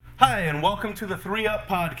Hi, and welcome to the 3 Up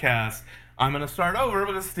Podcast. I'm going to start over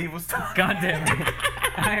because Steve was talking. God damn it.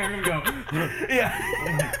 I heard him go.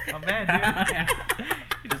 Yeah. I'm mad, dude.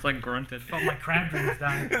 He just like grunted. Felt my crab dreams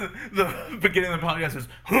dying. The beginning of the podcast is,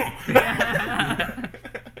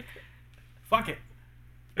 Fuck it.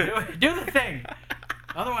 Do the thing.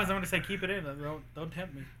 Otherwise, I'm going to say keep it in. Don't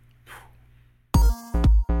tempt me.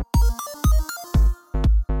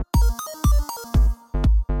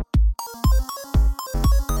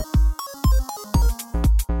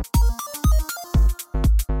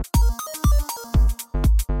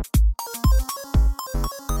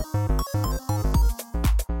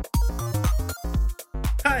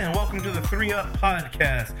 Hi, and welcome to the 3 Up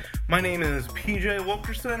Podcast. My name is PJ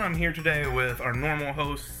Wilkerson. I'm here today with our normal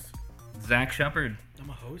hosts. Zach Shepard. I'm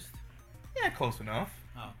a host. Yeah, close enough.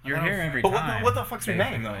 Oh, You're here every But time. what the fuck's your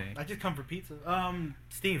name, though? I just come for pizza.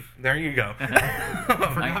 Steve. There you go.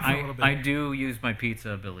 forgot for a little bit. I do use my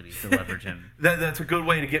pizza ability to leverage him. That's a good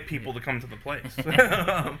way to get people to come to the place.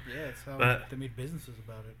 Yeah, it's how But- they made businesses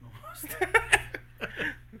about it. Almost.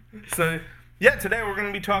 So, yeah, today we're going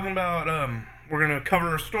to be talking about, we're going to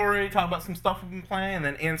cover a story, talk about some stuff we've been playing, and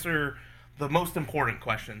then answer the most important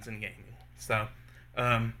questions in gaming. So,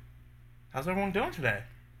 how's everyone doing today?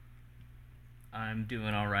 I'm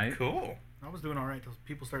doing all right. Cool. I was doing all right until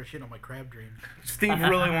people started shitting on my crab dream. Steve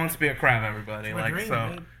really wants to be a crab, everybody. It's my Like, dream, so,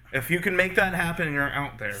 dude. if you can make that happen and you're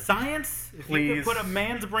out there. Science, if you Please. could put a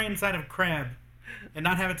man's brain inside of a crab and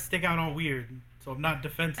not have it stick out all weird, so I'm not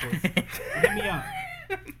defenseless, hit me up.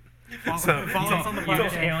 So- Follow us on the You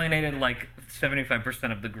just podcast. alienated like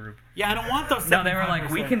 75% of the group. Yeah, I don't want those. No, they were like,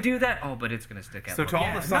 we 75%. can do that. Oh, but it's gonna stick out. So, to all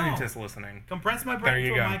Yeah, the no. scientists listening, Compress my There brain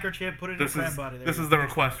you to a go. microchip, put it in this a crab is body. There this you is go. the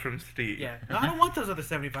request from Steve. Yeah, no, I don't want those other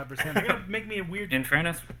 75%. They're gonna make me a weird. In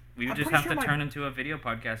fairness, we would I'm just pretty have sure to my- turn into a video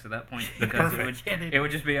podcast at that point because Perfect. it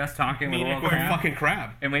would just be us talking with a Me and little With a crab. fucking crab.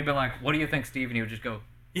 And we'd be like, what do you think, Steve? And he would just go,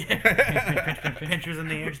 Yeah, pinchers in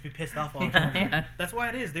the air, just be pissed off all the time. Yeah. That's why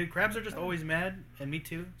it is, dude. Crabs are just always mad, and me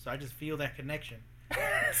too. So I just feel that connection.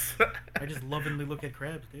 I just lovingly look at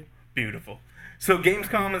crabs, dude. Beautiful. So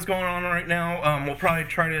Gamescom is going on right now. We'll probably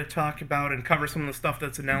try to talk about and cover some of the stuff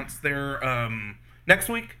that's announced there next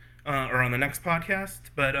week or on the next podcast.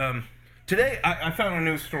 But today I found a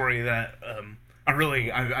news story that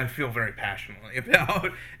I feel very passionately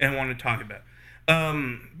about and want to talk about.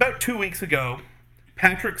 About 2 weeks ago,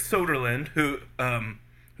 Patrick Soderlund, who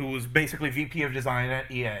was basically VP of Design at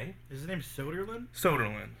EA, Is his name Soderlund?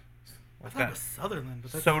 Soderlund. I What's thought it that? was Sutherland,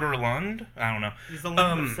 but that's Soderlund? I don't know. he's the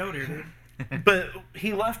land of soda, dude. But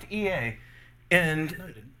he left EA, and No,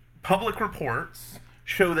 he didn't. public reports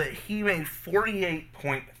show that he made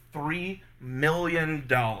 $48.3 million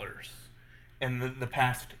in the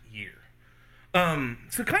past year.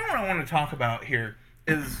 So kind of what I want to talk about here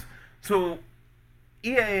is, so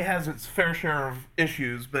EA has its fair share of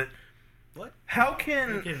issues, but What? how can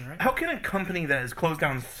You're kidding, right? how can a company that has closed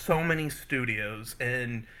down so many studios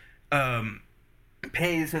and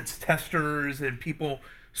pays its testers and people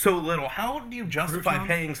so little, how do you justify Croutons?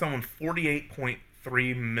 paying someone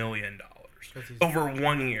 $48.3 million 'Cause he's- over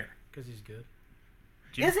 1 year? Because he's good.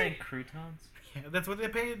 did you Is say it? croutons? Yeah, that's what they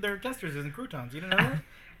pay their testers is in croutons. You didn't know that?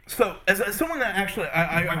 So, as someone that actually,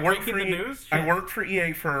 I Am I worked breaking for the EA, news? I Shit. worked for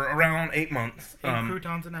EA for around 8 months, 8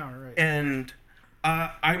 croutons an hour, right? and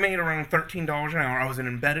I made around $13 an hour. I was an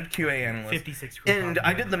embedded QA analyst. 56 croutons. And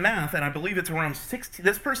I did the math, and I believe it's around 16.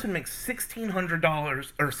 This person makes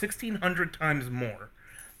 $1,600 or 1,600 times more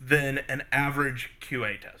than an average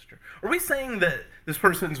QA tester. Are we saying that this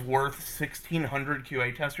person's worth 1,600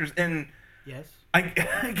 QA testers? And Yes.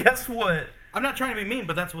 I guess what? I'm not trying to be mean,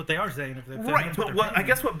 but that's what they are saying. If that's Right, but they're what I paying.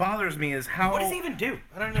 guess what bothers me is how What does he even do?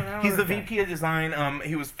 I don't know. he's the VP of design.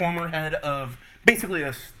 He was former head of basically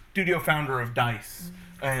a studio founder of DICE.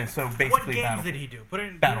 And so basically, What games Battlefield. did he do? Put it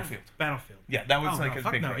in Battlefield. Battlefield. Yeah, that was Oh, like no, his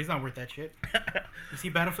fuck big no, break. he's not worth that shit. You see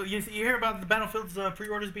Battlefield? You hear about the Battlefield's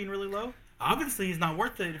pre-orders being really low? Obviously, he's not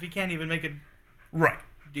worth it if he can't even make a Right.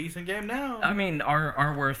 decent game now. I mean,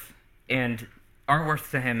 our worth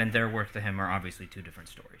to him and their worth to him are obviously two different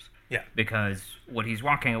stories. Yeah. Because what he's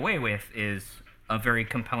walking away with is a very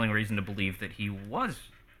compelling reason to believe that he was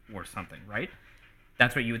worth something, right?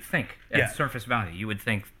 That's what you would think at Yeah. surface value. You would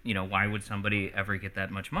think, why would somebody ever get that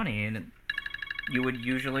much money? And you would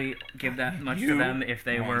usually give that much to You them if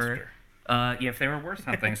they monster. if they were worth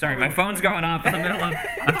something. Sorry, my phone's going off in the middle of.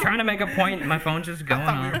 I'm trying to make a point, and my phone's just going I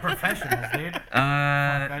thought we were off. professionals, dude. No,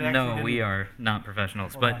 actually we didn't- are not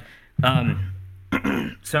professionals. Hold But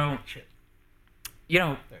so Shit.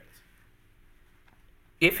 There it is.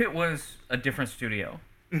 if it was a different studio,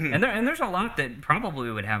 and there's a lot that probably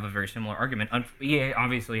would have a very similar argument. EA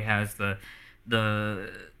obviously has the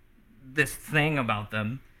this thing about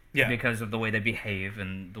them Yeah. because of the way they behave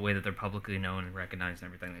and the way that they're publicly known and recognized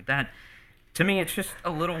and everything like that. To me, it's just a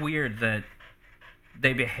little weird that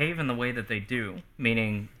they behave in the way that they do,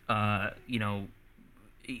 meaning,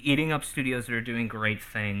 eating up studios that are doing great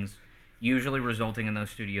things, usually resulting in those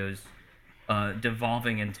studios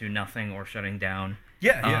devolving into nothing or shutting down.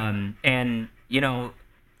 Yeah. And,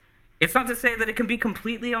 it's not to say that it can be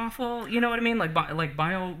completely awful, you know what I mean? Like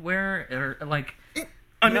BioWare, or like...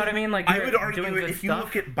 You know what I mean? Like, I would argue doing good if you stuff.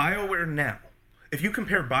 look at BioWare now, if you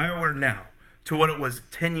compare BioWare now to what it was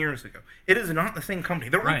 10 years ago, it is not the same company.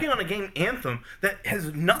 They're working Right. on a game, Anthem, that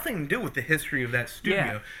has nothing to do with the history of that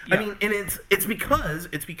studio. Yeah. I mean, and it's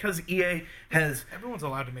because EA has. Everyone's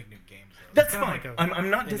allowed to make new games. Though. That's It's kinda fine. like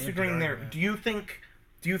I'm not an disagreeing empty there. argument.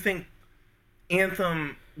 Do you think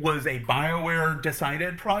Anthem was a BioWare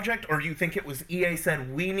decided project, or do you think it was EA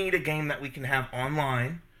said we need a game that we can have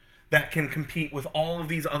online that can compete with all of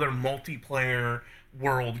these other multiplayer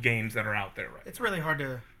world games that are out there right It's really hard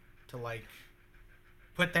to like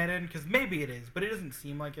put that in, because maybe it is, but it doesn't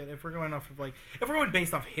seem like it. If we're going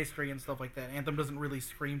based off history and stuff like that, Anthem doesn't really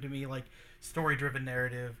scream to me like story-driven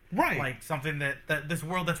narrative, Right. Like something that this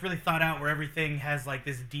world that's really thought out, where everything has like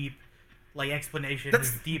this deep like explanation,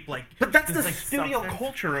 That's- this deep like. But that's this, the like, studio substance.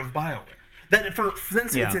 culture of BioWare. That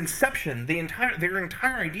since Yeah. its inception, their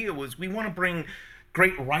entire idea was we want to bring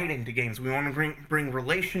great writing to games. We want to bring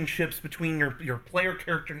relationships between your player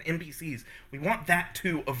character and NPCs. We want that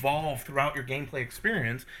to evolve throughout your gameplay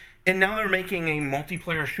experience. And now they're making a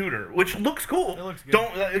multiplayer shooter, which looks cool. It looks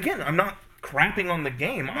good. Again, I'm not crapping on the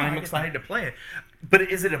game. I I'm get excited to play it. But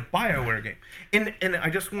is it a BioWare game? And I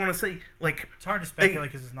just want to say, like, It's hard to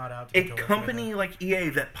speculate because it's not out. a company like EA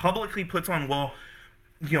that publicly puts on,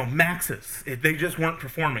 Maxis, they just weren't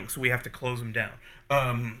performing, so we have to close them down.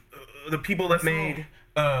 The people that made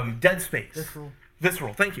Dead Space.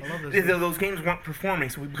 Visceral, thank you. I love Visceral. Those games weren't performing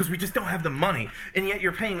because we just don't have the money. And yet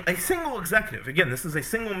you're paying a single executive, again, this is a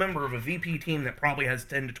single member of a VP team that probably has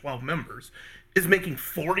 10 to 12 members, is making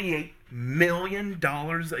 $48 million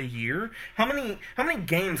a year. How many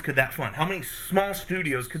games could that fund? How many small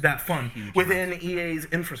studios could that fund within EA's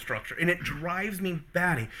infrastructure? And it drives me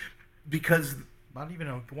batty because Not even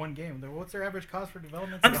one game. What's their average cost for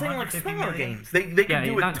development? I'm It's saying like 150 smaller million? games. They can Yeah, do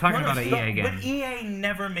you're a not ton talking of about an stuff. EA game. But EA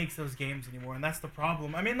never makes those games anymore, and that's the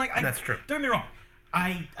problem. I mean, like, That's true. Don't get me wrong.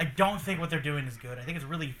 I don't think what they're doing is good. I think it's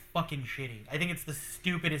really fucking shitty. I think it's the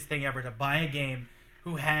stupidest thing ever to buy a game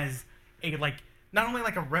who has a not only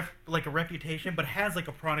like a reputation, but has like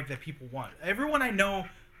a product that people want. Everyone I know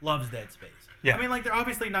loves Dead Space. Yeah. I mean, like, they're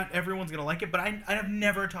obviously not everyone's gonna like it, but I have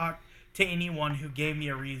never talked to anyone who gave me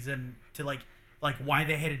a reason to like why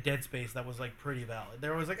they hated Dead Space that was like pretty valid.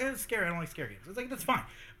 They're always like, it's scary, I don't like scary games. It's like, that's fine.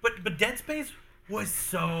 But Dead Space was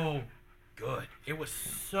so good. It was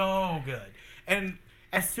so good. And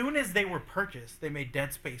as soon as they were purchased, they made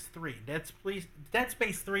Dead Space 3. Dead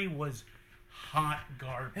Space 3 was hot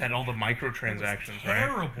garbage. Had all the microtransactions, It was right?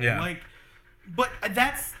 terrible. Yeah. But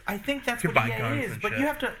I think that's Could what buy EA guns is. and But shit.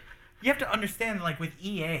 you have to understand, like, with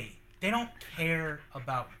EA, they don't care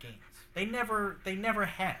about games. They never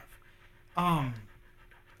have. Oh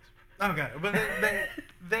god, but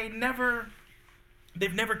they've never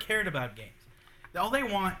cared about games. All they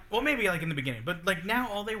want, well, maybe like in the beginning, but like now,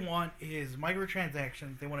 all they want is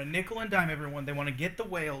microtransactions. They want to nickel and dime everyone. They want to get the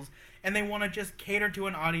whales, and they want to just cater to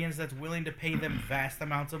an audience that's willing to pay them vast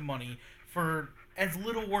amounts of money for as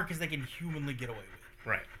little work as they can humanly get away with.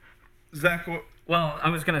 Right. Zach, Well, I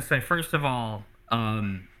was gonna say, first of all,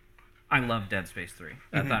 I love Dead Space 3.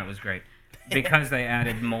 I thought it was great because they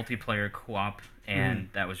added multiplayer co-op, and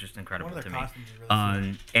that was just incredible One of to their me. costumes is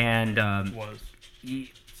really was.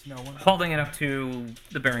 Snow one. Holding it up to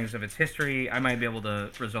the bearings of its history, I might be able to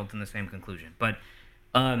result in the same conclusion. But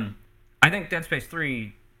I think Dead Space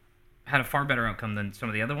 3 had a far better outcome than some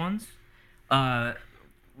of the other ones.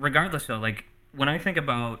 Regardless, though, like, when I think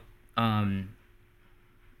about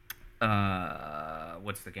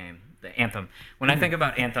what's the game? The Anthem. When I think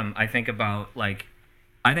about Anthem, I think about, like,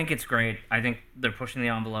 I think it's great. I think they're pushing the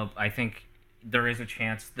envelope. I think there is a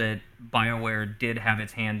chance that BioWare did have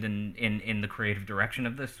its hand in the creative direction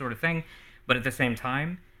of this sort of thing. But at the same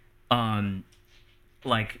time,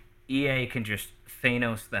 like, EA can just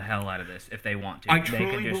Thanos the hell out of this if they want to. I They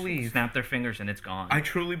truly can just believe- snap their fingers and it's gone. I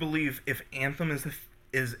truly believe if Anthem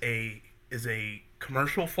is a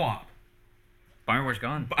commercial flop, BioWare's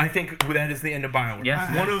gone. I think that is the end of BioWare.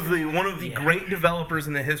 Yes. One of the Yeah. great developers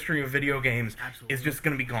in the history of video games Absolutely. is just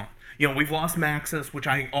going to be gone. You know, we've lost Maxis, which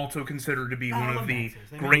I also consider to be I one of love the Maxis.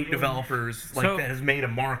 They great make really- developers So- that has made a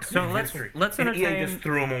mark So in let's history. let's And entertain. EA just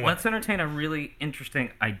threw them away. Let's entertain a really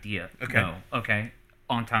interesting idea. Okay. though, okay.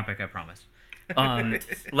 on topic, I promise.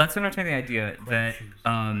 Let's entertain the idea that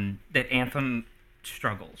that Anthem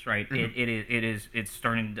struggles, right? Mm-hmm. It's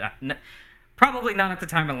starting to, probably not at the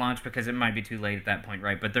time of launch because it might be too late at that point,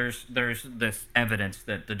 right? But there's this evidence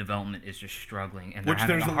that the development is just struggling and they're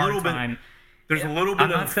having there's a a hard little bit- time. There's a little bit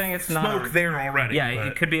I'm not of saying it's smoke not, there already. Yeah, but-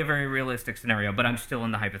 it could be a very realistic scenario, but I'm still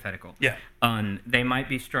in the hypothetical. Yeah. They might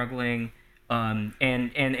be struggling, and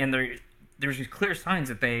there's these clear signs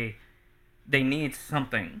that they need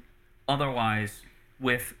something. Otherwise,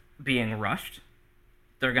 with being rushed,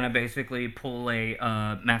 they're gonna basically pull a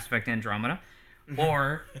Mass Effect Andromeda.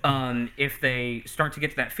 Or if they start to get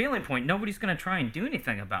to that feeling point, nobody's going to try and do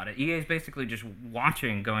anything about it. EA is basically just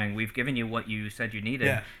watching, going, we've given you what you said you needed,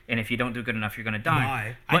 Yeah. and if you don't do good enough, you're going to die.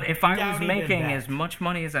 Die. But if I doubt was even making that. as much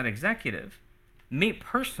money as that executive, me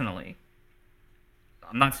personally,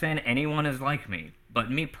 I'm not saying anyone is like me,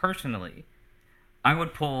 but me personally, I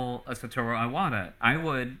would pull a Satoru Iwata. I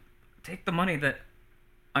would take the money that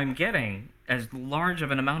I'm getting, as large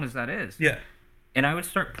of an amount as that is, Yeah. and I would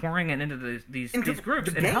start pouring it into these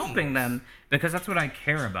groups the and helping games. them because that's what I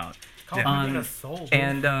care about. Call Yeah. it a soul, dude.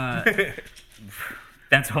 And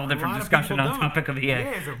that's a whole different lot of discussion people on don't. topic of EA.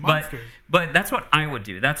 EAs are But monsters. that's what I would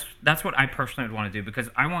do. That's what I personally would want to do because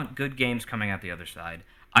I want good games coming out the other side.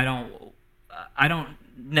 I don't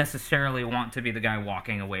necessarily want to be the guy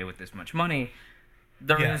walking away with this much money.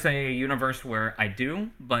 There is Yeah. a universe where I do,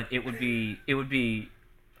 but it would be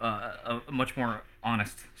a much more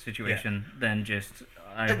honest situation than just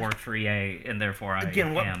I work for EA and therefore I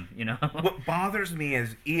Again, am. You know. What bothers me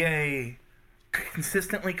is EA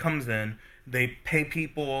consistently comes in. They pay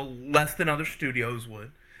people less than other studios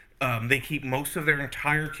would. They keep most of their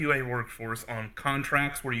entire QA workforce on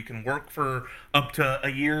contracts where you can work for up to a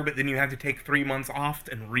year, but then you have to take 3 months off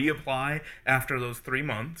and reapply after those 3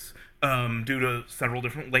 months due to several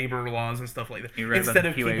different labor laws and stuff like that. You read about the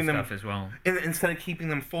QA stuff as well. Instead of keeping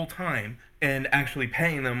them full time and actually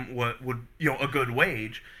paying them what would a good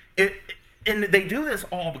wage, and they do this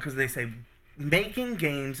all because they say making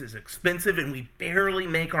games is expensive and we barely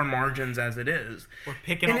make our margins as it is. We're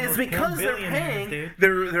picking and on it's those because they're billionaires, paying dude.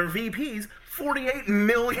 their VPs $48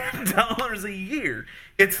 million a year.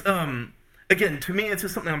 It's again, to me, it's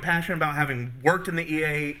just something I'm passionate about, having worked in the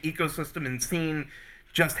EA ecosystem and seen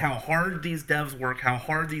just how hard these devs work, how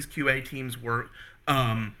hard these QA teams work.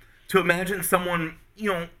 To imagine someone,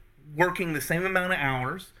 working the same amount of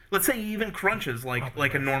hours. Let's say he even crunches like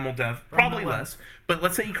a normal dev. Probably less. But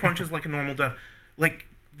let's say he crunches like a normal dev. Like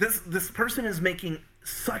this person is making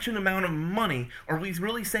such an amount of money. Are we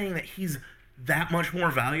really saying that he's that much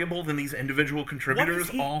more valuable than these individual What contributors does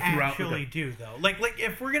he all throughout actually the do, though? Like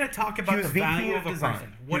if we're gonna talk He about was the VP value of of a design.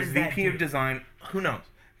 person, what He does was that VP do? of design. Who knows?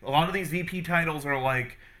 A lot of these VP titles are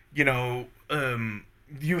like,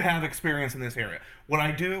 you have experience in this area.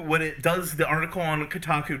 What it does, the article on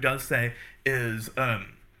Kotaku does say is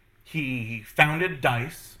he founded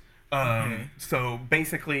DICE. So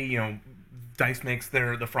basically, DICE makes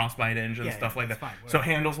the Frostbite engine, Yeah, stuff like that's that. fine, So whatever.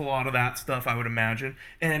 handles a lot of that stuff, I would imagine,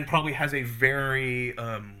 and probably has a very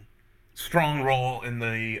strong role in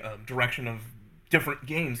the direction of different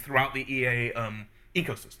games throughout the EA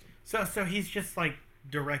ecosystem. So he's just like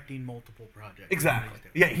directing multiple projects. Exactly.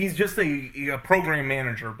 Yeah, he's just a program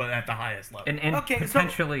manager, but at the highest level. And Okay, so-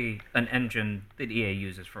 potentially an engine that EA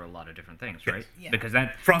uses for a lot of different things, right? Yeah. Because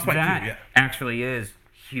that Frostbite that 2, yeah. actually is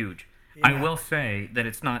huge. I Yeah. will say that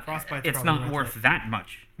it's not Frostbite's it's probably not worth worth that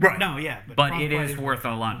much, Right. No, yeah, but it Frostbite is worth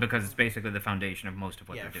a lot because it's basically the foundation of most of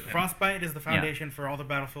what Yeah, they're doing. Frostbite is the foundation for all the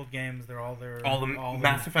Battlefield games. They're all all the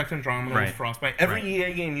Mass Effect Andromeda Right. is Frostbite. Every Right.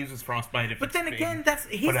 EA game uses Frostbite. But then again,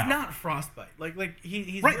 he's put out. not Frostbite. Like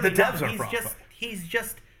he's Right, really the devs not. are He's Frostbite. he's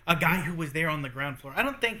just a guy who was there on the ground floor. I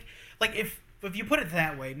don't think if you put it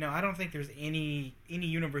that way, no, I don't think there's any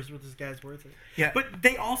universe where this guy's worth it. Yeah. But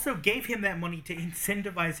they also gave him that money to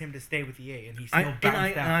incentivize him to stay with EA, and he still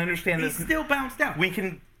bounced out. I understand He this. still bounced out. We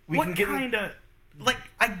can what get kind of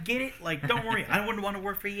I get it. Like, don't worry, I wouldn't want to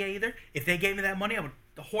work for EA either. If they gave me that money, I would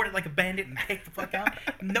hoard it like a bandit and take the fuck out.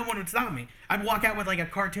 No one would stop me. I'd walk out with like a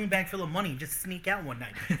cartoon bag full of money and just sneak out one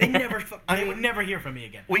night. They would never hear from me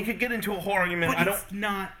again. We could get into a whole argument. But it's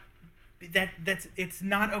not it's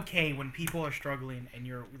not okay when people are struggling and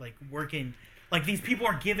you're like working. Like, these people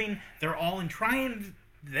are giving their all and trying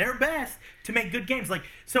their best to make good games. Like,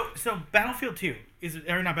 so Battlefield 2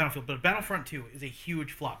 or not Battlefield, but Battlefront 2 is a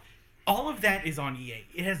huge flop. All of that is on EA.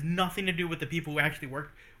 It has nothing to do with the people who actually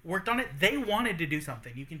worked on it. They wanted to do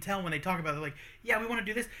something. You can tell when they talk about it, they're like, yeah, we want to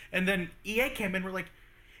do this. And then EA came in and were like,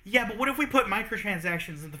 yeah, but what if we put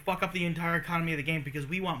microtransactions and to fuck up the entire economy of the game because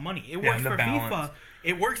we want money? It works and the for balance. FIFA.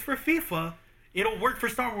 It works for FIFA. It'll work for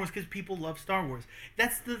Star Wars because people love Star Wars.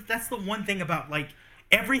 That's the one thing about like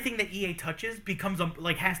everything that EA touches becomes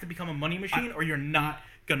has to become a money machine, or you're not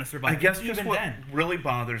gonna survive. I guess even just what then. really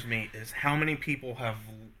bothers me is how many people have,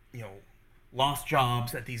 lost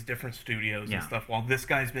jobs at these different studios and stuff, while this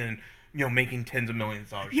guy's been, making tens of millions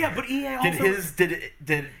of dollars. Yeah, but EA also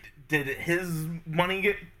did his money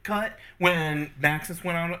get cut when Maxis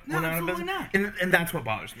went out of absolutely business? not. And that's what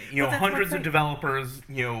bothers me. But that's Hundreds what of I'm developers,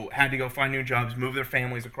 had to go find new jobs, move their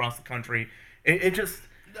families across the country. It just,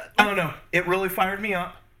 I don't know. It really fired me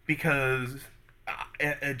up because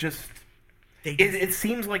it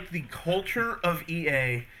seems like the culture of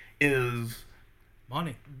EA is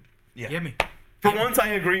money. Yeah. Give me. For once, I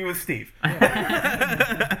agree with Steve.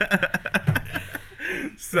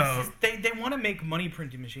 So they want to make money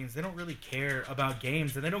printing machines. They don't really care about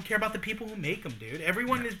games, and they don't care about the people who make them, dude.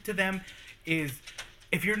 Everyone to them is,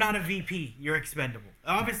 if you're not a VP, you're expendable.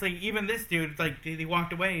 Obviously, even this dude, he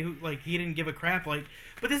walked away. He didn't give a crap. But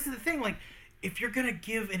this is the thing. If you're gonna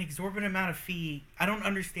give an exorbitant amount of fee, I don't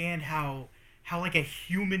understand how like a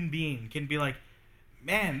human being can be like,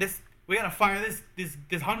 man, we gotta fire this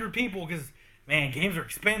 100 people because, man, games are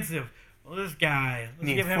expensive. Well, this guy,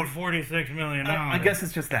 let's give him $46 million. I guess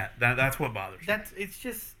it's just that's what bothers me. It's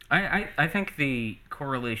just. I think the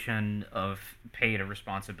correlation of pay to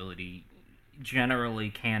responsibility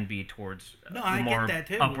generally can be towards I more get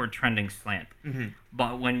that too. upward trending slant. Mm-hmm.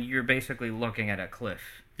 But when you're basically looking at a cliff,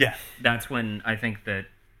 yeah, that's when I think that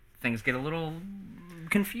things get a little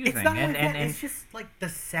confusing. It's not like that. It's just like the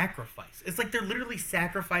sacrifice. It's like they're literally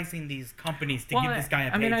sacrificing these companies to give this guy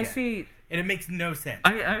a paycheck. I see, and it makes no sense.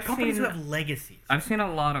 I've companies seen, who have legacies. I've seen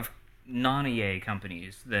a lot of non-EA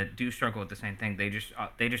companies that do struggle with the same thing. They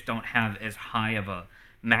just don't have as high of a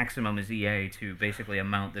maximum as EA to basically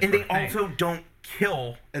amount this. And they also don't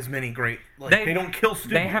kill as many great. They don't kill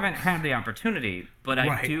studios. They haven't had the opportunity, but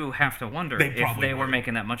I do have to wonder if they were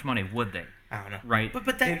making that much money, would they? I don't know. Right.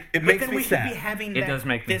 But then makes me we sad. should be having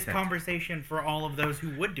this conversation for all of those who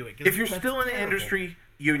would do it. If you're still in the industry,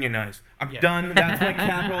 unionize. I'm done. That's my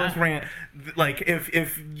capitalist rant.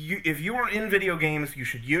 If you are in video games, you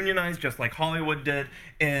should unionize just like Hollywood did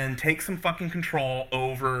and take some fucking control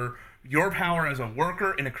over your power as a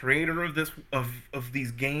worker and a creator of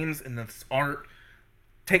these games and this art.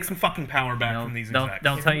 Take some fucking power back from these execs.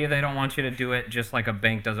 They'll tell you they don't want you to do it, just like a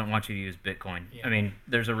bank doesn't want you to use Bitcoin. Yeah. I mean,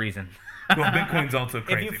 there's a reason. Well, Bitcoin's also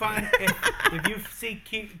crazy. If you see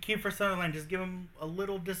Kiefer Sutherland, just give him a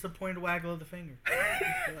little disappointed waggle of the finger.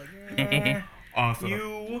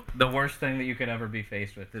 Awesome. The worst thing that you could ever be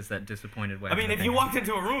faced with is that disappointed waggle. I mean, if you walked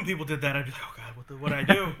into a room and people did that, I'd be like, oh God, what do I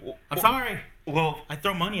do? I'm sorry. Well, I'd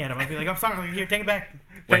throw money at him. I'd be like, I'm sorry. Here, take it back.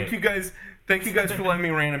 Thank you guys for letting me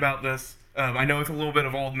rant about this. I know it's a little bit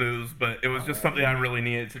of old news, but it was just something I really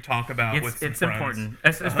needed to talk about with some It's friends. Important,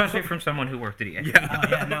 especially from someone who worked at EA.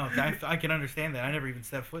 I can understand that. I never even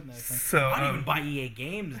stepped foot in that thing. So, I don't even buy EA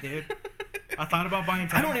games, dude. I thought about buying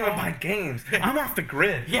Titanfall. I don't even buy games. I'm off the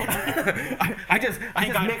grid. Yeah. I just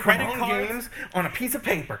make my own games on a piece of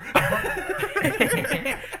paper.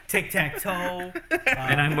 Tic-tac-toe.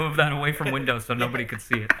 And I moved that away from Windows so nobody could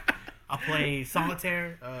see it. I'll play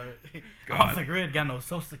solitaire. Off the grid, got no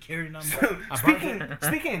social security number. So,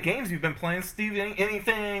 speaking of games you've been playing, Steve,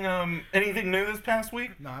 anything new this past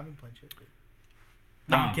week? No, I've been playing shit, dude.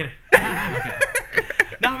 No, I'm kidding.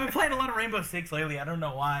 No, I've been playing a lot of Rainbow Six lately. I don't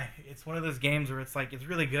know why. It's one of those games where it's like, it's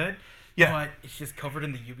really good, but it's just covered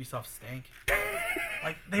in the Ubisoft stank.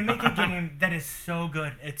 Like, they make a game that is so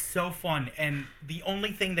good. It's so fun. And the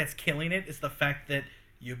only thing that's killing it is the fact that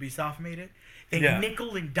Ubisoft made it. They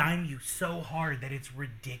nickel and dime you so hard that it's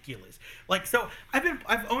ridiculous. Like, so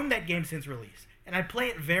I've owned that game since release, and I play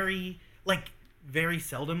it very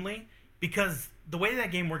seldomly because the way that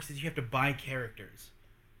game works is you have to buy characters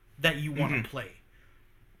that you want to play,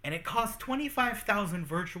 and it costs 25,000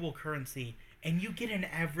 virtual currency, and you get an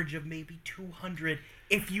average of maybe 200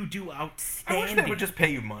 if you do outstanding. I wish they would just pay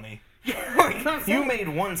you money. Yeah, you made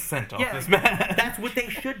 1 cent off this match. That's what they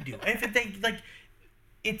should do. And if they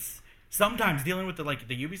it's. Sometimes dealing with the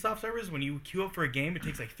Ubisoft servers, when you queue up for a game, it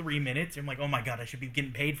takes like 3 minutes. And I'm like, oh my God, I should be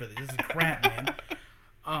getting paid for this. This is crap, man.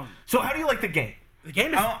 So how do you like the game? The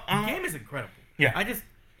game is incredible. Yeah,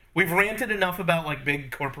 we've ranted enough about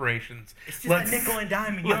big corporations. It's just a nickel and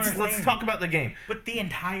dime. And let's talk about the game. But the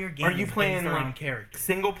entire game. Are you playing around characters?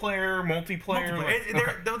 Single player,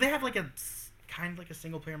 multiplayer? They have like a kind of like a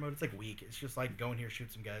single player mode. It's like weak. It's just like go in here,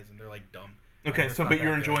 shoot some guys, and they're like dumb. Okay, but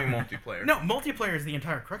you're enjoying multiplayer. No, multiplayer is the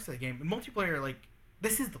entire crux of the game. Multiplayer,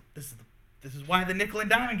 this is why the nickel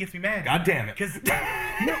and dime gets me mad. God damn it! Because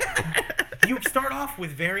you start off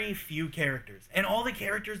with very few characters, and all the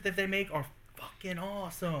characters that they make are fucking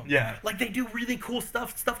awesome. Yeah. Like they do really cool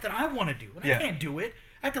stuff that I want to do, and Yeah. I can't do it.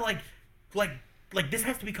 I have to like this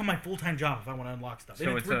has to become my full-time job if I want to unlock stuff. So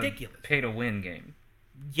And it's ridiculous. a pay-to-win game.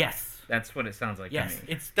 Yes. That's what it sounds like Yes. to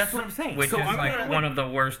me. That's what I'm saying. Which So is I'm like gonna- one of the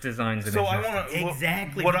worst designs in So I existence. want to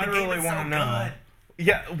Exactly. What but I the game really is want so to know. good.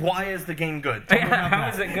 Yeah, why is the game good? How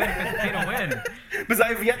is it good if it's pay to win? Because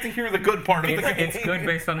I've yet to hear the good part of the game. It's good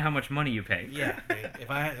based on how much money you pay. Yeah, if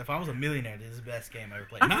I was a millionaire, this is the best game I ever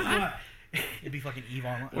played. Not, it'd be fucking EVE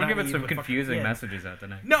Online. We're not giving EVE, some but fucking- confusing yeah. messages out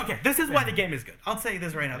tonight. No, okay. This is why the game is good. I'll say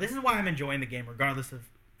this right now. This is why I'm enjoying the game, regardless of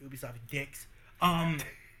Ubisoft dicks.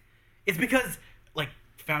 It's because like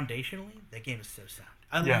foundationally, that game is so sound.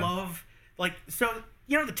 I Yeah. love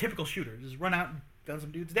the typical shooter, just run out and gun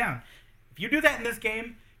some dudes down. If you do that in this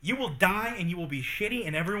game, you will die and you will be shitty,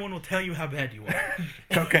 and everyone will tell you how bad you are.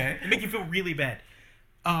 Okay. It make you feel really bad.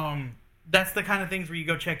 That's the kind of things where you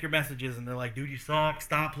go check your messages and they're like, dude, you suck,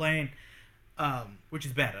 stop playing. Which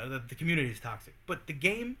is bad. The community is toxic. But the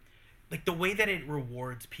game, like the way that it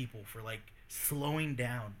rewards people for like slowing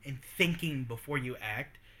down and thinking before you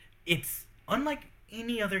act, it's unlike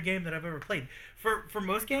any other game that I've ever played. For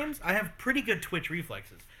most games, I have pretty good twitch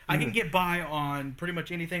reflexes. I can get by on pretty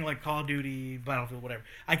much anything like Call of Duty, Battlefield, whatever.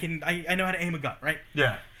 I know how to aim a gun, right?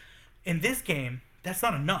 Yeah. In this game, that's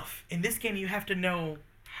not enough. In this game, you have to know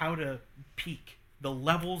how to peek the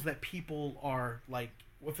levels that people are like.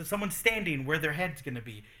 If someone's standing, where their head's going to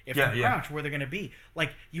be. If they're crouched, where they're going to be.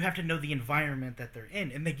 Like, you have to know the environment that they're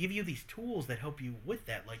in. And they give you these tools that help you with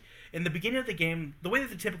that. Like, in the beginning of the game, the way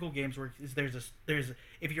that the typical games work is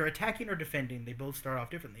if you're attacking or defending, they both start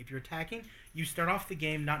off differently. If you're attacking, you start off the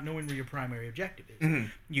game not knowing where your primary objective is. Mm-hmm.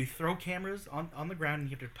 You throw cameras on the ground,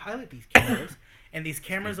 and you have to pilot these cameras. And these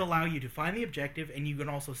cameras allow you to find the objective, and you can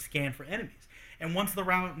also scan for enemies. And once the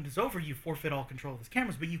round is over, you forfeit all control of those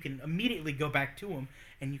cameras, but you can immediately go back to them,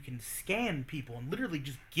 and you can scan people and literally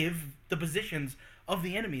just give the positions of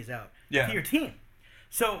the enemies out to your team.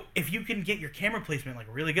 So if you can get your camera placement like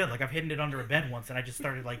really good, like I've hidden it under a bed once, and I just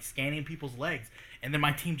started like scanning people's legs, and then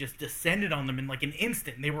my team just descended on them in like an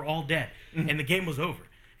instant, and they were all dead, and the game was over.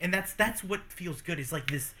 And that's what feels good. Is like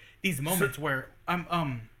these moments where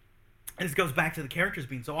and this goes back to the characters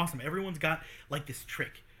being so awesome. Everyone's got like this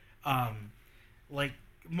trick. Like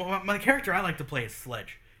my character I like to play is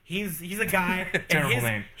Sledge. He's a guy. Terrible and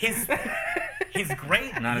name. His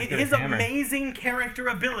great. Not as good His as Hammer. amazing character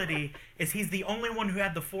ability is he's the only one who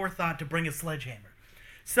had the forethought to bring a sledgehammer.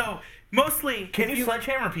 So mostly, Can if you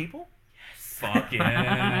sledgehammer people? Fuck and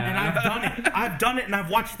yeah. I've done it, and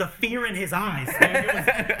I've watched the fear in his eyes.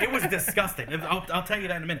 It was disgusting. I'll tell you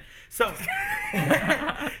that in a minute. So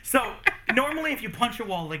normally, if you punch a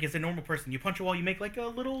wall, like as a normal person, you punch a wall, you make like a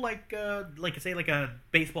little like say like a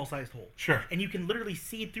baseball-sized hole. Sure. And you can literally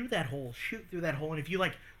see through that hole, shoot through that hole, and if you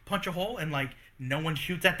like punch a hole and like no one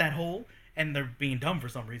shoots at that hole. And they're being dumb for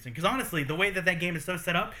some reason. Because honestly, the way that game is so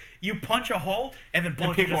set up, you punch a hole and then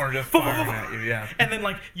bullets people are just firing at you, yeah. And then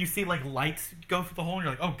like you see like lights go through the hole, and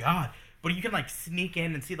you're like, oh god. But you can like sneak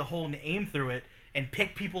in and see the hole and aim through it and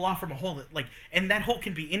pick people off from a hole that like, and that hole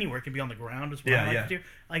can be anywhere. It can be on the ground as well. Yeah, I like yeah. to do.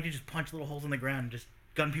 I like to just punch little holes in the ground and just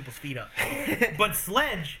gun people's feet up. But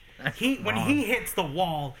Sledge, when he hits the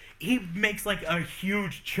wall, he makes like a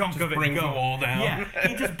huge chunk of it brings go. the wall down. Yeah,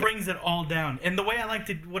 he just brings it all down. And the way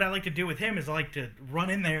what I like to do with him is I like to run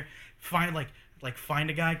in there, find find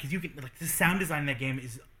a guy, because you can like the sound design in that game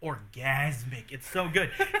is orgasmic. It's so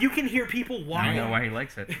good. You can hear people I walking. don't know why he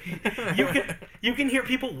likes it. You can hear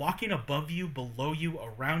people walking above you, below you,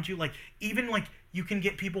 around you. Like even like you can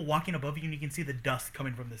get people walking above you, and you can see the dust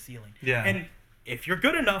coming from the ceiling. Yeah. And if you're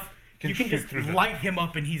good enough, you can shoot just through them. light him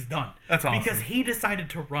up, and he's done. That's awesome. Because he decided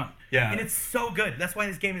to run. Yeah. And it's so good. That's why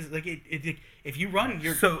this game is like if you run,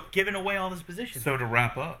 you're So- giving away all this position. So to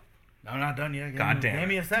wrap up, No, I'm not done yet. God damn Give it.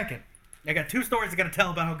 me a second. I got 2 stories I got to tell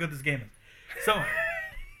about how good this game is. So,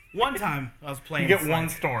 one time I was playing. you get one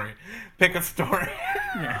story. Pick a story.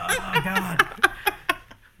 Oh God.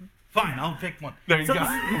 Fine, I'll pick one. There you so go.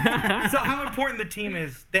 So how important the team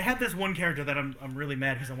is? They have this one character that I'm really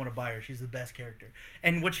mad because I want to buy her. She's the best character.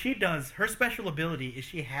 And what she does, her special ability is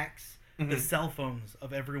she hacks the cell phones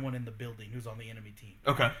of everyone in the building who's on the enemy team.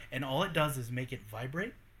 Okay. And all it does is make it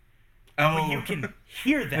vibrate. Oh, But you can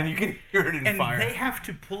hear that. and you can hear it in and fire. they have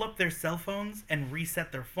to pull up their cell phones and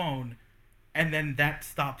reset their phone, and then that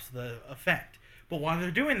stops the effect. But while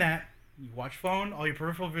they're doing that, you watch phone, all your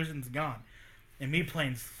peripheral vision's gone. And me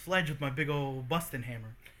playing Sledge with my big old busting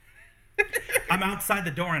hammer. I'm outside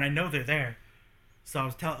the door and I know they're there. So I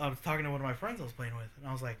was talking to one of my friends I was playing with, and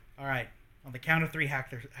I was like, all right, on the count of 3, hack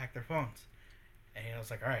their phones. And I was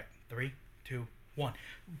like, all right, 3, 2, 1.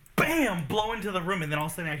 Bam! Blow into the room, and then all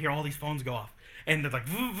of a sudden I hear all these phones go off. And they're like,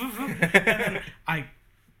 "Voo, voo, voo." And then I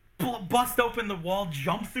bust open the wall,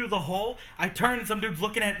 jump through the hole. I turn, and some dude's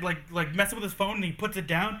looking at, like messing with his phone, and he puts it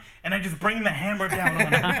down, and I just bring the hammer down on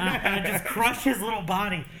him. And I just crush his little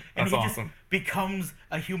body. And That's he awesome. just becomes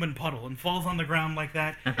a human puddle and falls on the ground like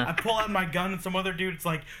that. I pull out my gun, and some other dude's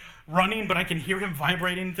like running, but I can hear him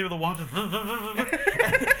vibrating through the wall. Just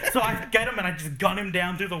so I get him, and I just gun him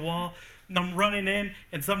down through the wall. And I'm running in,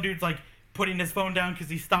 and some dude's like putting his phone down because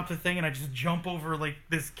he stopped the thing, and I just jump over like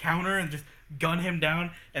this counter and just gun him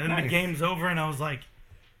down, and then the Nice. game's over, and I was like,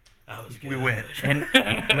 that was good. We win. And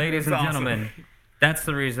ladies and That's awesome. gentlemen, that's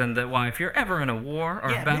the reason that why if you're ever in a war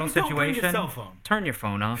or Yeah, a battle maybe don't bring your situation, cell phone. turn your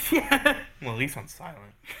phone off. Well, at least on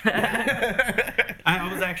silent. I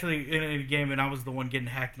was actually in a game, and I was the one getting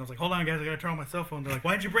hacked, and I was like, hold on, guys, I gotta turn on my cell phone. They're like,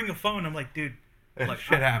 why'd you bring a phone? I'm like, dude, look,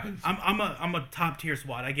 Shit happens. I'm a top tier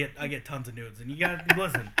SWAT. I get tons of nudes, and you gotta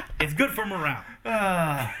listen. It's good for morale.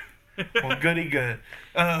 Well, goody good.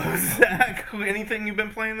 Zach, anything you've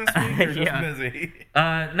been playing this week? Or just Yeah. busy?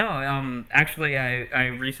 No, actually, I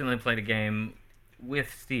recently played a game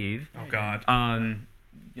with Steve. Oh God.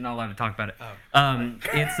 You're not allowed to talk about it. Oh.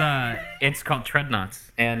 It's called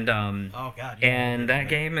Treadnuts, and Oh God. Yeah. and that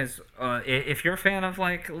game is if you're a fan of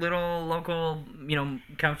like little local,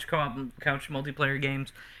 couch co-op, couch multiplayer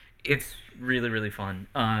games, it's really fun.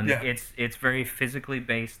 Yeah. It's very physically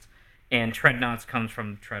based, and Treadnuts comes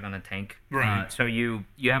from tread on a tank. Right. So you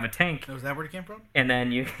have a tank, Oh, is that where it came from? and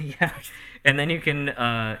then you and then you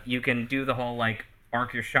can do the whole like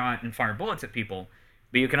arc your shot and fire bullets at people,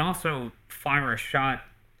 but you can also fire a shot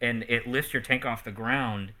and it lifts your tank off the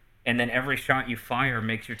ground, and then every shot you fire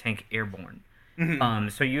makes your tank airborne.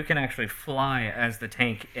 So you can actually fly as the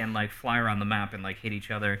tank and like fly around the map and like hit each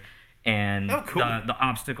other. And Oh, cool. the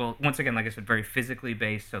obstacle, once again, like I said, very physically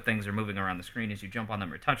based, so things are moving around the screen as you jump on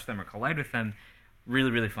them or touch them or collide with them.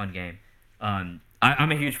 Really fun game. I'm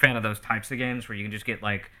a huge fan of those types of games where you can just get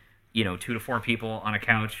like 2 to 4 people on a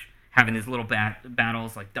couch having these little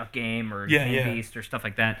battles like Duck Game or Yeah, Game yeah. Beast or stuff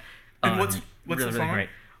like that. And what's really, this really on? great.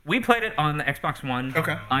 We played it on the Xbox One.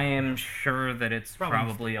 Okay. I am sure that it's Probably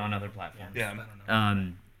probably on other platforms. Yeah. I don't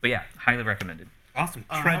know. But yeah, highly recommended. Awesome.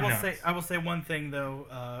 I Treadnuts. will say one thing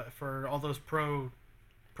though, for all those pro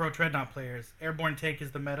Treadnought players, airborne tank is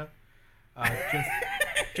the meta.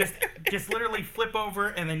 Just literally flip over,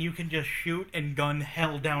 and then you can just shoot and gun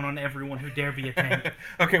hell down on everyone who dare be a tank.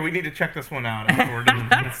 Okay, we need to check this one out after we're done.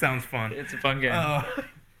 It sounds fun. It's a fun game.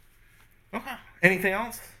 Okay. Anything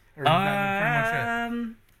else? Or is that pretty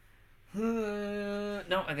much it?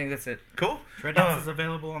 No, I think that's it. Cool. Treadnoughts is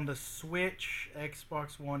available on the Switch,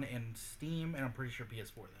 Xbox One, and Steam, and I'm pretty sure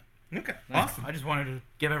PS4 then. Okay. Awesome. I just wanted to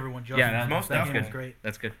give everyone just Yeah, most that definitely. game was great.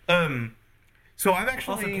 That's good. So I've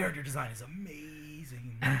Also, actually. character design is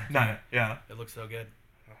amazing. Nah, yeah. It looks so good.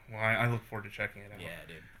 Well, I look forward to checking it out. Yeah,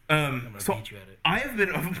 dude. I'm gonna So beat you at it. I have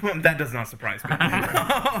been. That does not surprise me.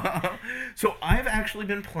 So I've actually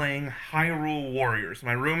been playing Hyrule Warriors.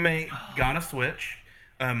 My roommate got a Switch.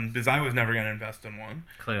 Because I was never going to invest in one.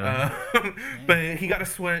 Clearly. But he got a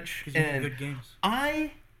Switch. Because you have And good games.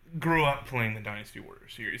 I grew up playing the Dynasty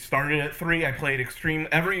Warriors series. Started at 3. I played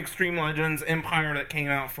every Extreme Legends Empire that came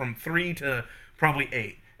out from 3 to probably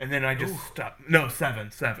 8. And then I just stopped. No,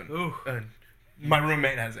 7. Ooh. My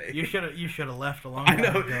roommate has 8. You should have left a long I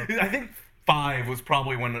time know. ago. I think 5 was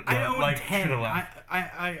probably when the I own life 10. should have left.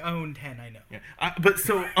 I own 10. I know. Yeah. But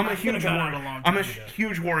so I'm a huge got out a long I'm a time ago.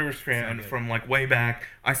 huge Warriors fan So good. from like way back.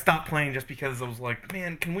 I stopped playing just because I was like,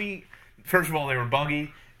 man, can we? First of all, they were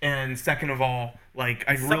buggy, and second of all, like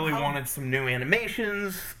I really Somehow- wanted some new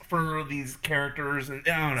animations for these characters, and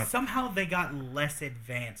I don't know. Somehow they got less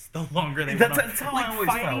advanced the longer they That's- went on. that's how like I always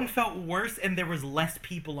fighting felt worse, and there was less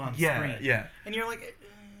people on Yeah, screen. yeah. And you're like,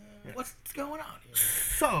 what's going on here?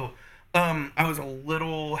 So, I was a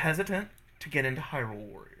little hesitant to get into Hyrule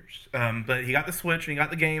Warriors, but he got the Switch and he got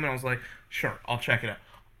the game, and I was like, sure, I'll check it out.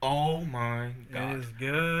 Oh my god. It is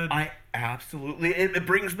good. I absolutely it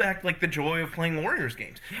brings back like the joy of playing Warriors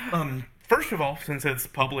games. First of all, since it's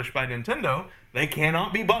published by Nintendo, they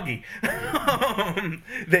cannot be buggy.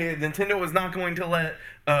 Nintendo was not going to let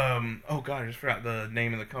oh god, I just forgot the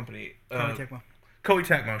name of the company. Koei Tecmo. Koei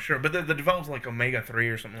Tecmo, sure, but the develops like Omega 3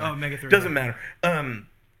 or something. Oh, Omega 3, doesn't yeah. matter.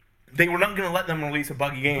 They were not going to let them release a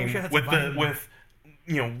buggy game sure that's with Vitamin. with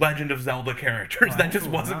Legend of Zelda characters. Oh, that just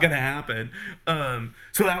absolutely wasn't not. going to happen.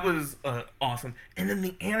 So that was awesome. And then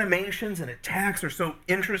the animations and attacks are so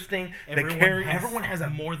interesting. Everyone has a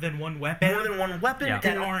more than one weapon. more than one weapon, Yeah.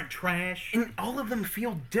 that and, aren't trash. and all of them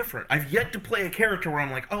feel different. I've yet to play a character where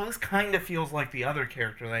I'm like, oh, this kind of feels like the other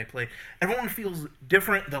character that I played. Everyone feels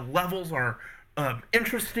different. The levels are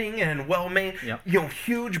interesting and well made. Yep.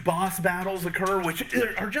 Huge boss battles occur, which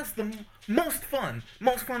are just the most fun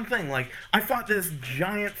thing. Like, I fought this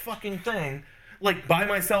giant fucking thing, like, by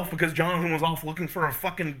myself because Jonathan was off looking for a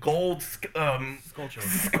fucking gold Skulltula.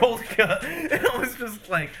 And I was just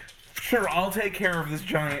like, sure, I'll take care of this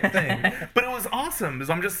giant thing. But it was awesome because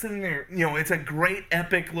I'm just sitting there. It's a great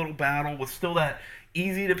epic little battle with still that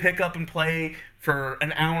easy to pick up and play for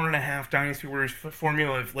an hour and a half Dynasty Warriors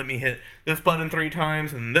formula of let me hit this button 3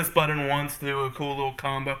 times and this button once to do a cool little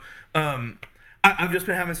combo. I've just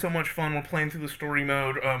been having so much fun. We're playing through the story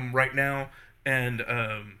mode right now, and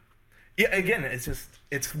again,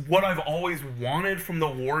 it's what I've always wanted from the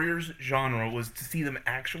Warriors genre was to see them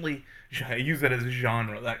actually. I use it as a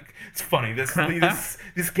genre. It's funny.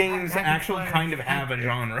 This games actually kind of have a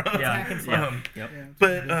genre.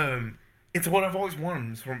 But it's what I've always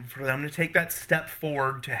wanted for them to take that step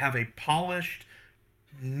forward to have a polished,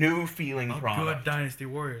 new feeling product. Good Dynasty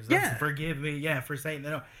Warriors. Forgive me, for saying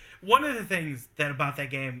that. One of the things about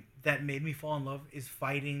that game that made me fall in love is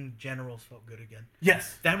fighting generals felt good again.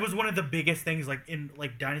 Yes, that was one of the biggest things. Like in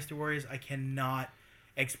Dynasty Warriors, I cannot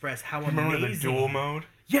express how amazing. Remember the duel mode?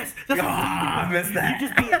 Yes, that's I missed that. You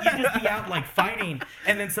just be out like fighting,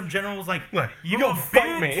 and then some general was like, "Look, you go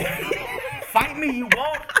fight me." Fight me, you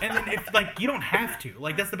won't. And then if you don't have to.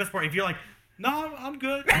 Like, that's the best part. If you're like, no, I'm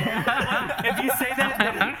good. If you say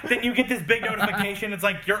that, then you get this big notification. It's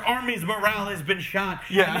like your army's morale has been shot.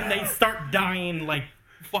 Yeah. And then they start dying like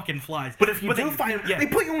fucking flies. But if you do fight them, they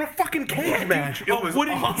put you in a fucking cage match. It was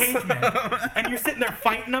awesome. Cage match. And you're sitting there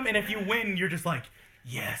fighting them, and if you win, you're just like,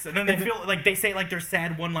 yes. And then they feel like they say like their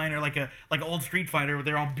sad one-liner, like an old Street Fighter where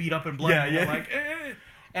they're all beat up and bloody. Yeah, yeah. Like, eh.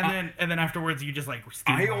 And then afterwards you just like.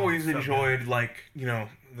 I always enjoyed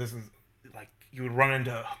this is like you would run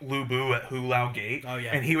into Lu Bu at Hu Lao Gate. Oh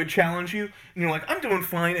yeah. And he would challenge you, and you're like, I'm doing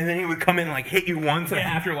fine, and then he would come in and like hit you once and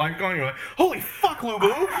half your life gone. You're like, holy fuck, Lu Bu!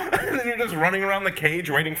 And then you're just running around the cage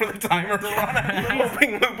waiting for the timer to run out,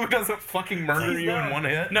 hoping Lu Bu doesn't fucking murder you in one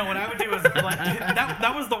hit. No, what I would do is like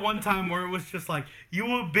that was the one time where it was just like, you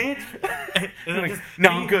a bitch. And like, no,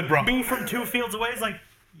 I'm good, bro. Me from 2 fields away is like.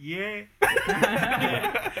 Yeah.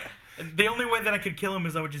 The only way that I could kill him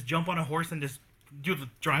is I would just jump on a horse and just do the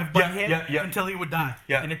drive-by hit until he would die.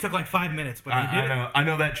 Yeah. And it took like 5 minutes, but he did it. I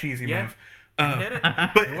know that cheesy move. He did it.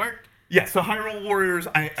 But it worked. Yeah, so Hyrule Warriors,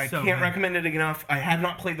 I So can't good. recommend it enough. I have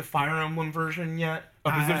not played the Fire Emblem version yet.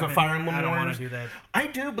 Because there's a Fire Emblem I don't Warriors. want to do that. I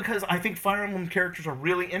do because I think Fire Emblem characters are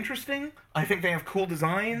really interesting. I think they have cool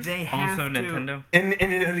designs. They have Also to. Nintendo. And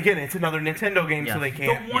again, it's another Nintendo game, so they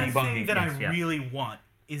can't The one be buggy. thing that I really want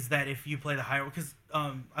is that if you play the Hyrule, because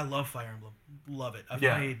I love Fire Emblem, love it. I've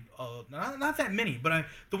played not that many, but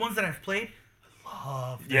the ones that I've played, I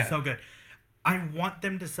love. They're so good. I want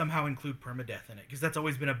them to somehow include permadeath in it because that's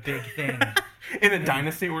always been a big thing. In a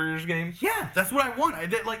Dynasty Warriors game? Yeah, that's what I want.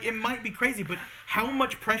 It might be crazy, but how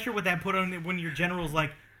much pressure would that put on when your general's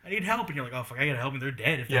like, I need help, and you're like, oh fuck, I gotta help them. They're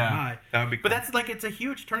dead if they die. That would be cool. But that's like it's a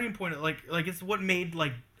huge turning point. Like it's what made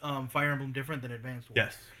Fire Emblem different than Advanced Wars.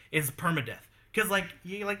 Yes. Is permadeath. Because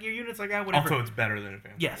your units like whatever. Also, it's better than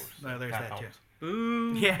Advanced Yes, Wars. no, there's that too. helps.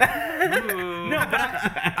 Ooh. Yeah. No,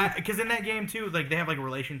 but because in that game too, like they have like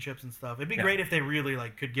relationships and stuff. It'd be great if they really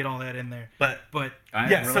like could get all that in there. But I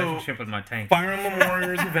have a relationship with my tank. Fire Emblem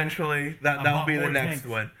Warriors eventually. That'll be the next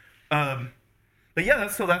one. But yeah,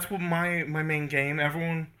 that's what my main game.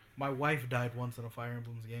 Everyone. My wife died once in a Fire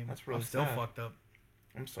Emblem's game. That's really I'm still sad. fucked up.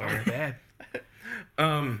 I'm sorry. Bad.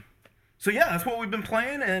 So yeah, that's what we've been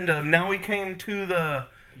playing, and now we came to the.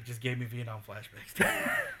 You just gave me Vietnam flashbacks.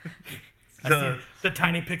 I see the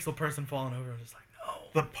tiny pixel person falling over. I'm just like,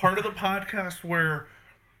 no. The part of the podcast where,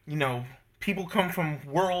 people come from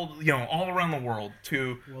all around the world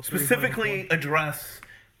to specifically address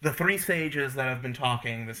the 3 sages that have been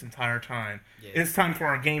talking this entire time. Yeah. It's time for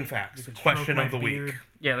our game facts question of the week.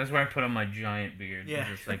 Yeah, that's where I put on my giant beard. Yeah.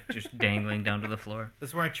 Just dangling down to the floor.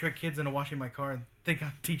 That's where I trick kids into washing my car and think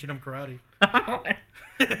I'm teaching them karate.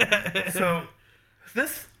 So,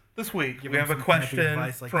 this week we have a question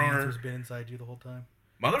advice, like from the our answer's been inside you the whole time.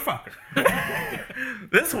 motherfucker.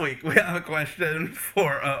 This week we have a question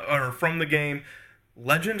from the game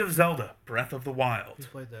Legend of Zelda: Breath of the Wild. Who's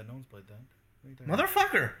played that? No one's played that.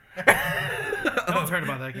 Motherfucker. No one's heard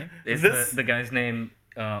about that game. Is the guy's name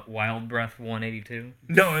Wild Breath 182?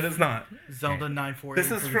 No, it is not. Zelda 948.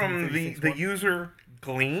 This is from the user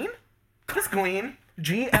Glean. This Glean.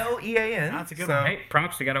 Glean. That's a good so, one. Hey,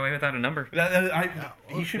 props, you got away without a number.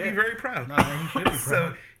 He should be very proud. No, he should be proud.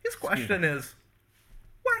 So his question is,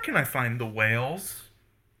 where can I find the whales?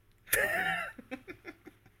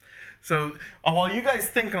 So while you guys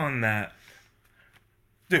think on that,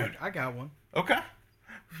 dude, I got one. Okay.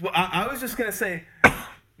 Well, I was just gonna say,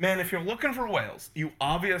 man, if you're looking for whales, you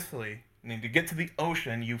obviously need to get to the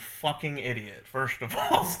ocean, you fucking idiot. First of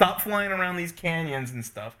all, stop flying around these canyons and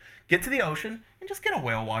stuff. Get to the ocean and just get a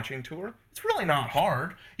whale watching tour. It's really not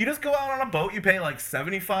hard. You just go out on a boat, you pay like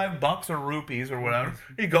 $75 or rupees or whatever.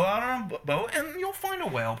 You go out on a boat and you'll find a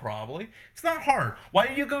whale probably. It's not hard. Why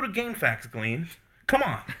do you go to GameFAQs, Glean? Come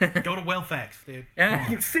on. Go to WhaleFacts, dude.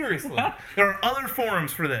 Yeah. Seriously. There are other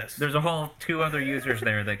forums for this. There's a whole 2 other users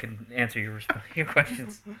there that can answer your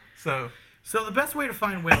questions. So the best way to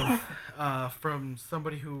find whales from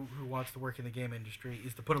somebody who wants to work in the game industry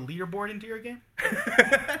is to put a leaderboard into your game.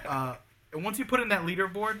 And once you put in that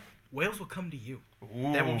leaderboard, whales will come to you.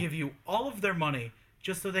 Ooh. That will give you all of their money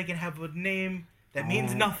just so they can have a name that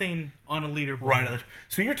means nothing on a leaderboard. Right.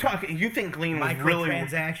 So you think Glean was really...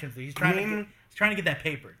 Microtransactions. He's trying to get that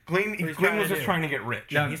paper. Glean was just trying to get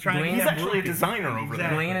rich. No, He's trying to He's get actually a rupees. designer over there.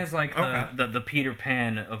 Glean is like Okay. the Peter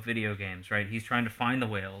Pan of video games, right? He's trying to find the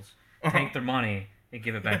whales, take their money, and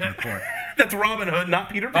give it back to the poor. That's Robin Hood, not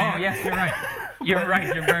Peter Pan. Oh, yes, you're right. You're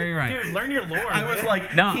right. You're very right. Dude, learn your lore. I was man.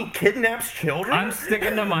 like, No. he kidnaps children? I'm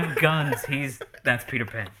sticking to my guns. That's Peter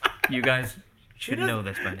Pan. You guys should He doesn't- know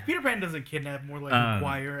this by now. Peter Pan doesn't kidnap, more like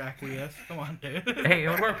acquire, acquiesce. Come on, dude. Hey, it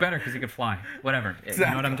would work better because he could fly. Whatever. You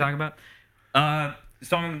know what I'm talking about?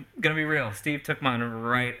 So I'm gonna be real. Steve took mine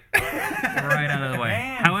right out of the way.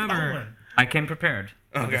 Man, However, stolen. I came preprepared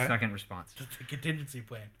for the Okay. second response. Just a contingency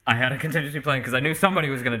plan. I had a contingency plan because I knew somebody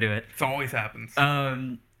was gonna do it. It always happens. So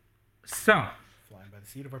Flying by the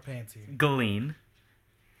seat of our pants here. Glean,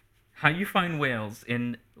 how you find whales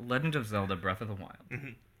in Legend of Zelda: Breath of the Wild.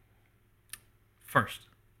 Mhm. First,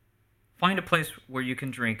 find a place where you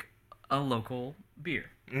can drink a local beer.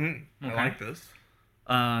 I Okay. like this.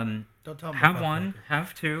 Don't tell me. Have 1,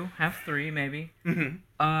 have 2, have 3, maybe.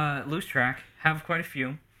 Lose track. Have quite a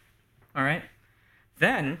few. All right.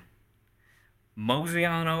 Then mosey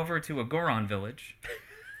on over to a Goron village,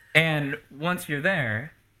 and once you're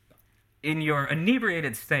there, in your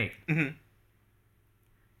inebriated state,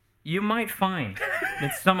 you might find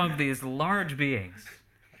that some of these large beings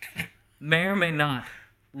may or may not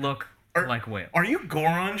look like whales. Are you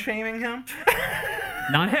Goron shaming him?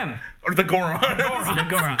 Not him. Or the Goron? The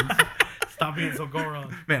Gorons. Stop being so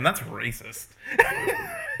Goron. Man, that's racist.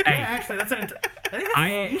 Hey, Actually, that's an.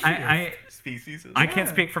 I think that's Species. I can't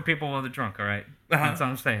speak for people while they're drunk, all right? Uh-huh. That's all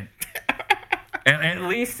I'm saying. At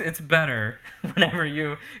least it's better whenever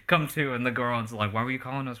you come to and the Goron's like, why were you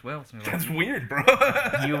calling us whales? And you're That's weird, bro.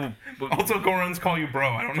 like, you... Also, Gorons call you bro.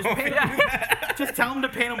 I don't know. If Just tell him to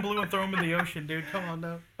paint him blue and throw him in the ocean, dude. Come on,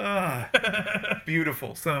 now.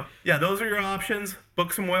 Beautiful. So, yeah, those are your options.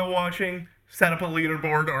 Book some whale watching, set up a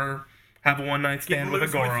leaderboard, or have a one-night stand with a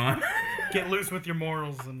loose with- Goron. Get loose with your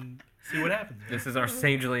morals and see what happens. man. This is our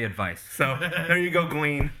sagely advice. So, there you go,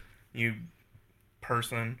 Glean. You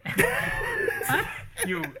person.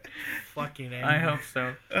 You fucking I animal. hope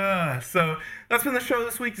so. So, that's been the show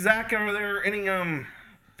this week. Zach, are there any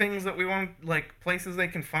things that we want, like, places they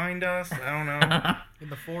can find us? I don't know. In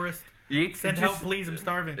the forest. You Send help, please. I'm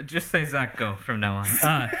starving. Just say Zach go from now on.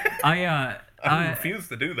 I refuse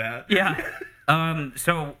to do that. Yeah.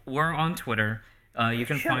 So we're on Twitter. You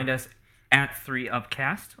can find us at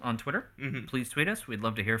 3upcast on Twitter. Please tweet us. We'd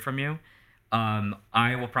love to hear from you.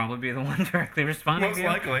 I will probably be the one directly responding Most to you.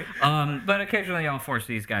 likely. But occasionally I'll force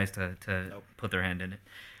these guys to put their hand in it.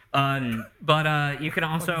 But you can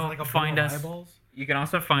also Like a find bowl of us. eyeballs? You can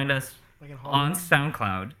also find us Like in on Hollywood?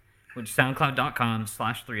 SoundCloud, which is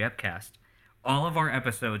soundcloud.com/3upcast. All of our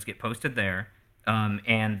episodes get posted there,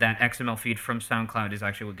 and that XML feed from SoundCloud is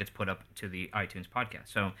actually what gets put up to the iTunes podcast.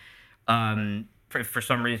 So, for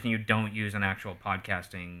some reason you don't use an actual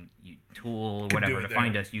podcasting tool or do whatever it to there.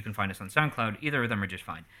 find us, you can find us on SoundCloud. Either of them are just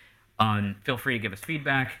fine. Feel free to give us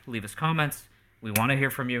feedback, leave us comments. We want to hear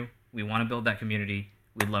from you. We want to build that community.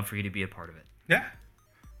 We'd love for you to be a part of it. Yeah.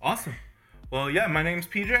 Awesome. Well, yeah, my name's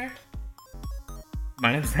PJ,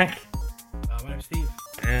 My name's Zach. My name's Steve.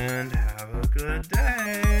 and have a good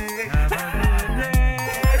day. Have a